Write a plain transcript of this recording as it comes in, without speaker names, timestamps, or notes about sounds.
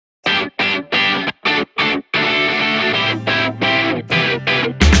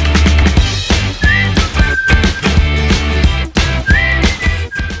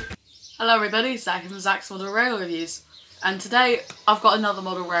everybody, Zach from Zach's Model Rail Reviews, and today I've got another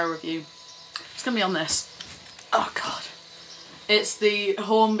model rail review. It's going to be on this. Oh god. It's the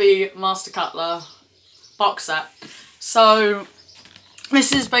Hornby Master Cutler box set. So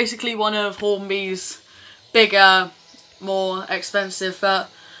this is basically one of Hornby's bigger, more expensive, but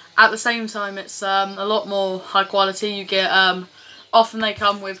at the same time it's a lot more high quality. You get, often they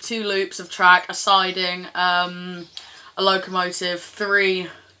come with 2 loops of track, a siding, a locomotive, 3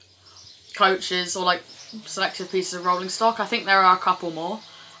 coaches, or like selective pieces of rolling stock. I think there are a couple more.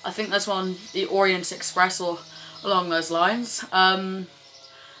 I think there's one, the Orient Express, or along those lines. Yeah,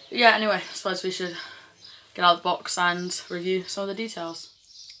 anyway, I suppose we should get out of the box and review some of the details.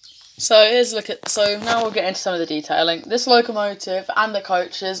 So here's a look at, so now we'll get into some of the detailing. This locomotive and the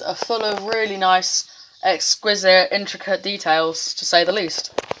coaches are full of really nice, exquisite, intricate details, to say the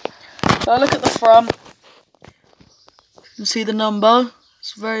least. So I look at the front, you can see the number,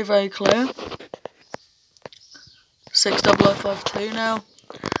 it's very, very clear. 60052 now.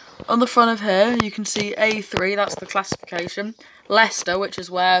 On the front of here, you can see A3, that's the classification. Leicester, which is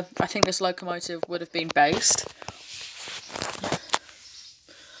where I think this locomotive would have been based.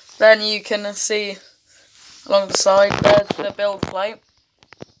 Then you can see along the side, there's the build plate.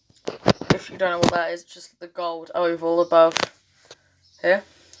 If you don't know what that is, just the gold oval above here.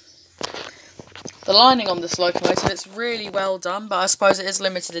 The lining on this locomotive, it's really well done, but I suppose it is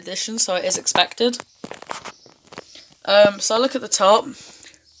limited edition, so it is expected. So I look at the top. You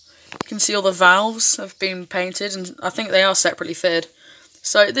can see all the valves have been painted, and I think they are separately fitted.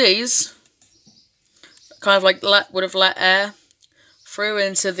 So these kind of like would have let air through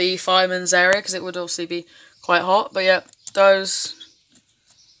into the fireman's area, because it would obviously be quite hot. But yeah, those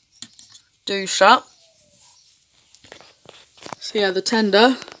do shut. So yeah, the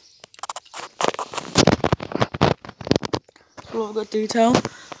tender, full of good detail.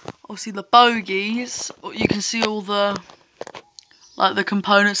 Obviously the bogies, you can see all the the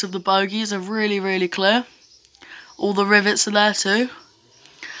components of the bogies are really, really clear. All the rivets are there too.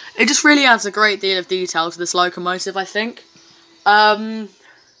 It just really adds a great deal of detail to this locomotive, I think. Yeah,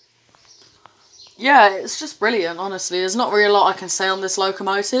 it's just brilliant, honestly. There's not really a lot I can say on this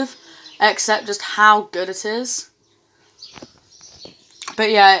locomotive, except just how good it is. But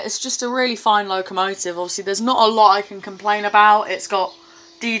yeah, it's just a really fine locomotive. Obviously, there's not a lot I can complain about. It's got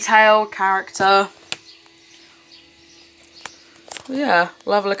detail, character. Yeah,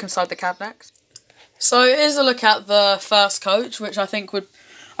 we'll have a look inside the cab next. So here's a look at the first coach, which I think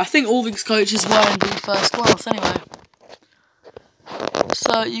all these coaches were in the first class anyway.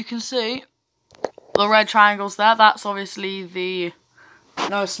 So you can see the red triangles there, that's obviously the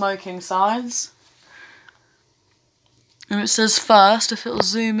no smoking signs. And it says first, if it'll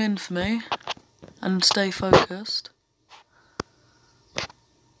zoom in for me and stay focused.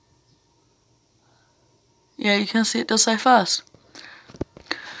 Yeah, you can see it does say first.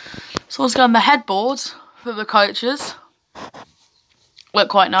 So let's go on the headboards for the coaches. Look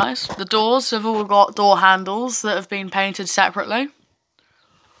quite nice. The doors have all got door handles that have been painted separately.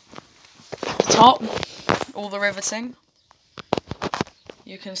 The top, all the riveting.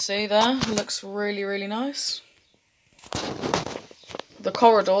 You can see there, it looks really, really nice. The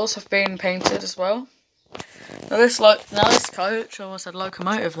corridors have been painted as well. Now this coach, I almost said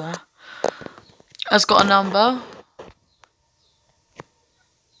locomotive there, has got a number.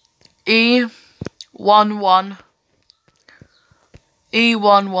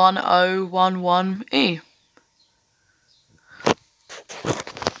 E11011E.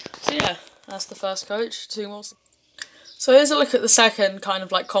 So yeah, that's the first coach. 2 more. So here's a look at the second kind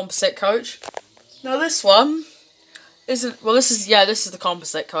of like composite coach. Now this one isn't, well this is the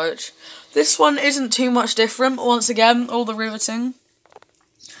composite coach. This one isn't too much different. Once again, all the riveting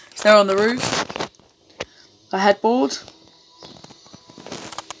is there on the roof. The headboard.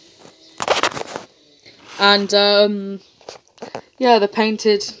 And yeah, the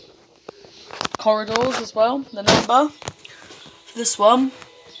painted corridors as well. The number. This one,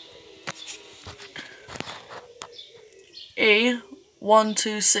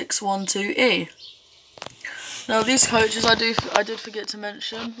 E12612E. Now these coaches I did forget to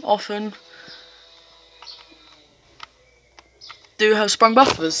mention, often do have sprung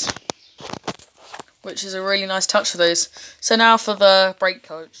buffers, which is a really nice touch for these. So now for the brake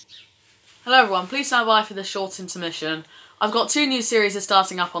coach. Hello everyone, please stand by for this short intermission. I've got 2 new series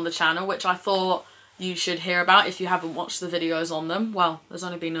starting up on the channel, which I thought you should hear about if you haven't watched the videos on them. Well, there's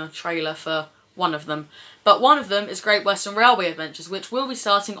only been a trailer for one of them. But one of them is Great Western Railway Adventures, which will be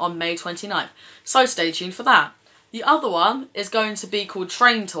starting on May 29th. So stay tuned for that. The other one is going to be called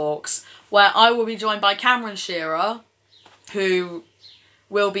Train Talks, where I will be joined by Cameron Shearer, who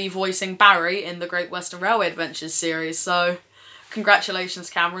will be voicing Barry in the Great Western Railway Adventures series. So congratulations,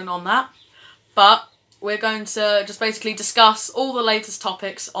 Cameron, on that. But we're going to just basically discuss all the latest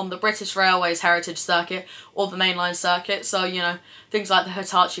topics on the British Railways Heritage Circuit or the mainline circuit. So, you know, things like the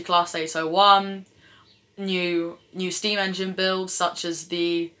Hitachi Class 801, new steam engine builds such as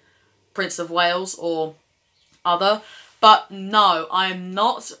the Prince of Wales or other. But no, I am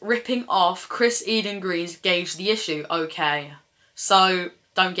not ripping off Chris Eden Green's Gauge the Issue, okay? So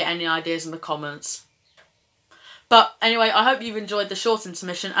don't get any ideas in the comments. But anyway, I hope you've enjoyed the short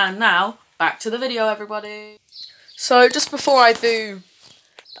intermission, and now back to the video, everybody. So just before I do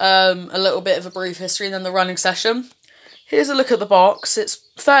a little bit of a brief history and then the running session, here's a look at the box. It's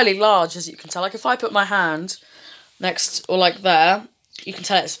fairly large, as you can tell. Like if I put my hand next or like there, you can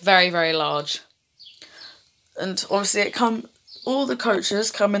tell it's very, very large. And obviously all the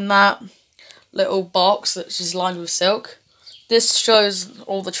coaches come in that little box which is lined with silk. This shows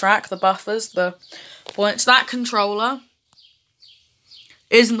all the track, the buffers, the points. That controller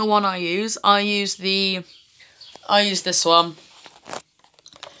isn't the one I use. I use this one.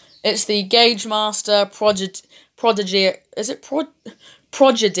 It's the Gauge Master Prodigy. Is it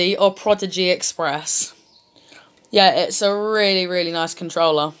Prodigy or Prodigy Express? Yeah, it's a really, really nice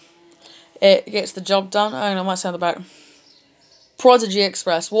controller. It gets the job done. Oh, I might say on the back. Prodigy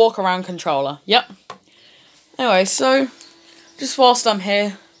Express walk around controller. Yep. Anyway, so just whilst I'm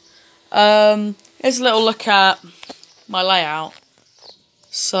here, here's a little look at my layout.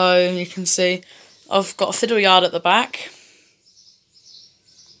 So you can see I've got a fiddle yard at the back.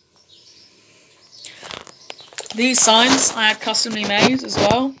 These signs I had customly made as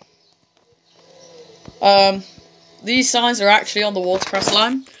well. These signs are actually on the watercress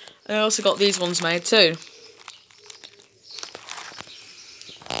line. I also got these ones made too.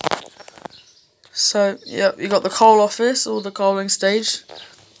 So, yep, you got the coal office, or the coaling stage.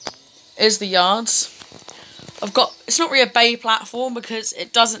 Is the yards. It's not really a bay platform because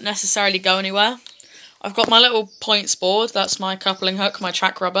it doesn't necessarily go anywhere. I've got my little points board, that's my coupling hook, my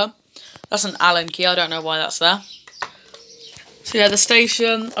track rubber. That's an Allen key, I don't know why that's there. So yeah, the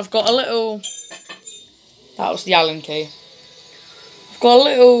station, I've got a little, that was the Allen key. I've got a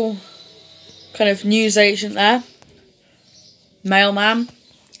little kind of news agent there, mailman.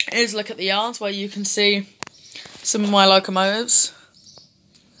 Here's a look at the yards where you can see some of my locomotives.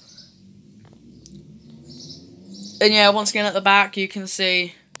 And yeah, once again at the back you can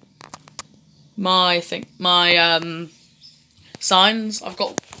see my signs. I've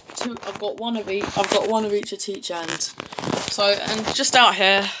got one of each at each end. So, and just out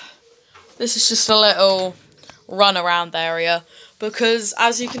here, this is just a little run around area because,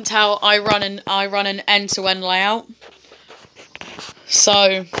 as you can tell, I run an end-to-end layout.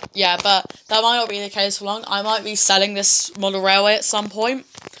 So yeah, but that might not be the case for long. I might be selling this model railway at some point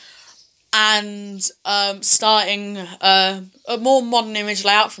and starting a more modern image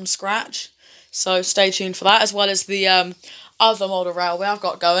layout from scratch. So stay tuned for that, as well as the other model railway I've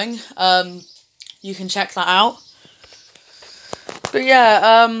got going. You can check that out. But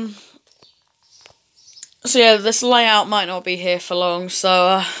yeah, so yeah, this layout might not be here for long, so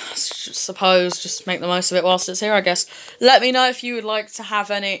I suppose just make the most of it whilst it's here, I guess. Let me know if you would like to have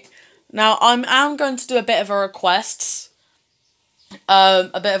any. Now, I'm going to do a bit of a request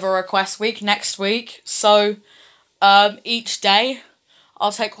week next week. So each day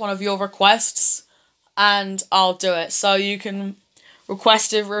I'll take one of your requests and I'll do it. So you can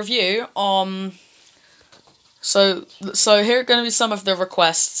request a review on. So here are going to be some of the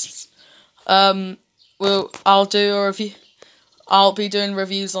requests. I'll do a review. I'll be doing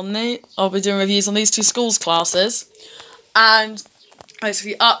reviews on these two schools classes, and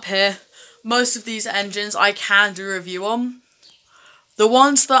basically up here, most of these engines I can do a review on. The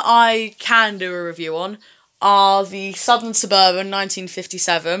ones that I can do a review on are the Southern Suburban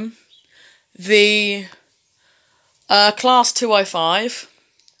 1957, the Class 205,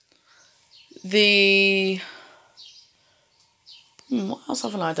 the what else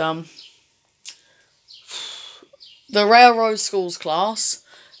haven't I done? The Railroad Schools class,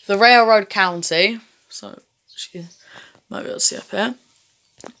 the Railroad County, so you might be able to see up here.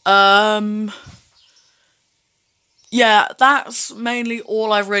 Yeah, that's mainly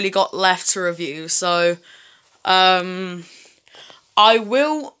all I've really got left to review. So, I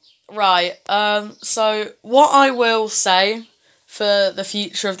will so what I will say for the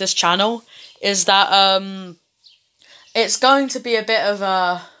future of this channel is that it's going to be a bit of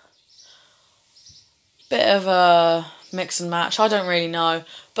a mix and match. I don't really know,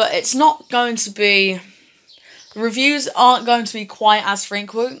 but it's not going to be Reviews aren't going to be quite as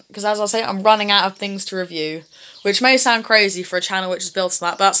frequent, because as I say, I'm running out of things to review, which may sound crazy for a channel which is built on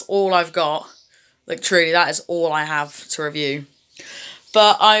that, but that's all I've got. Like, truly, that is all I have to review.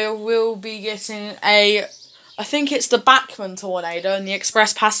 But I will be getting I think it's the Bachmann Tornado in the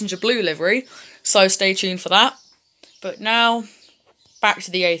Express Passenger Blue livery, so stay tuned for that. But now, back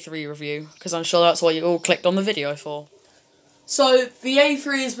to the A3 review, because I'm sure that's what you all clicked on the video for. So, the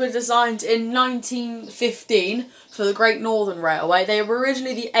A3s were designed in 1915 for the Great Northern Railway. They were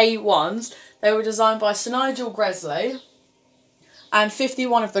originally the A1s. They were designed by Sir Nigel Gresley, and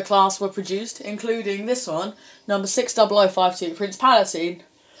 51 of the class were produced, including this one, number 60052, Prince Palatine.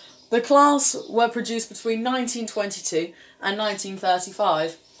 The class were produced between 1922 and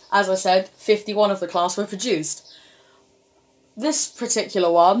 1935. As I said, 51 of the class were produced. This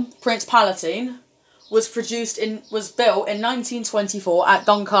particular one, Prince Palatine, was built in 1924 at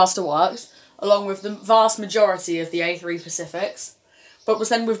Doncaster Works, along with the vast majority of the A3 Pacifics, but was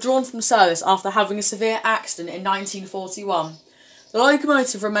then withdrawn from service after having a severe accident in 1941. The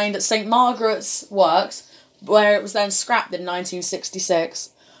locomotive remained at St Margaret's Works, where it was then scrapped in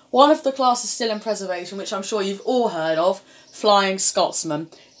 1966. One of the class is still in preservation, which I'm sure you've all heard of, Flying Scotsman.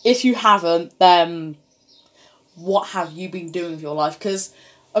 If you haven't, then what have you been doing with your life? Because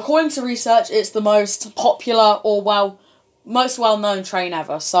according to research, it's the most popular or, most well-known train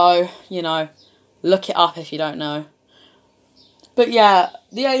ever. So, look it up if you don't know. But yeah,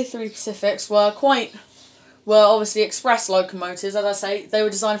 the A3 Pacifics were obviously express locomotives. As I say, they were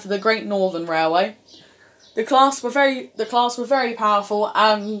designed for the Great Northern Railway. The class were very powerful,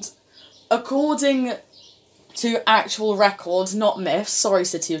 and according to actual records, not myths, sorry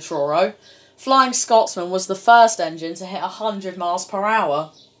City of Truro, Flying Scotsman was the first engine to hit 100 miles per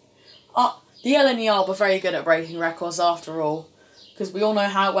hour. The LNER were very good at breaking records after all, because we all know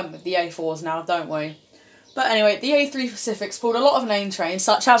how it went with the A4s now, don't we? But anyway, the A3 Pacifics pulled a lot of name trains,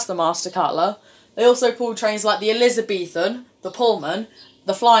 such as the Master Cutler. They also pulled trains like the Elizabethan, the Pullman,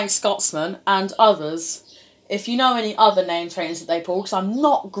 the Flying Scotsman, and others. If you know any other name trains that they pulled, because I'm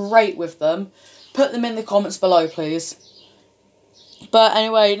not great with them, put them in the comments below, please. But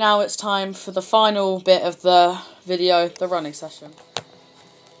anyway, now it's time for the final bit of the video, the running session.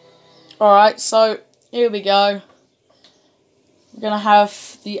 Alright, so here we go. We're going to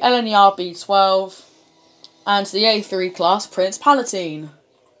have the LNER B12 and the A3 class Prince Palatine.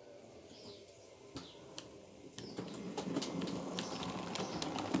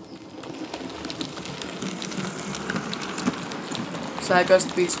 So there goes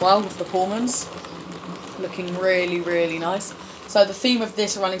the B12 with the Pullmans, looking really, really nice. So the theme of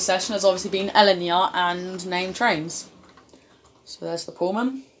this running session has obviously been LNER and named trains. So there's the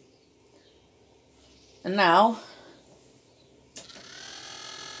Pullman. And now,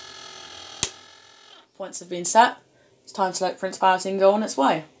 points have been set. It's time to let Prince Palatine go on its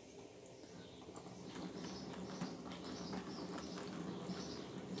way.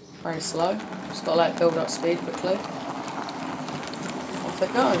 Very slow. Just got to let it build up speed quickly. Off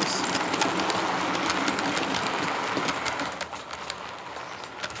it goes.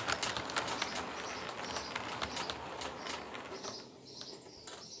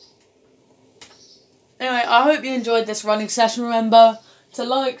 Anyway, I hope you enjoyed this running session. Remember to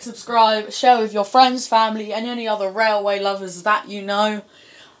like, subscribe, share with your friends, family, and any other railway lovers that you know.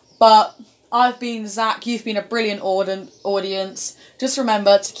 But I've been Zach, you've been a brilliant audience. Just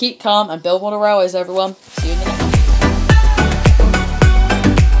remember to keep calm and build model railways, everyone. See you in the next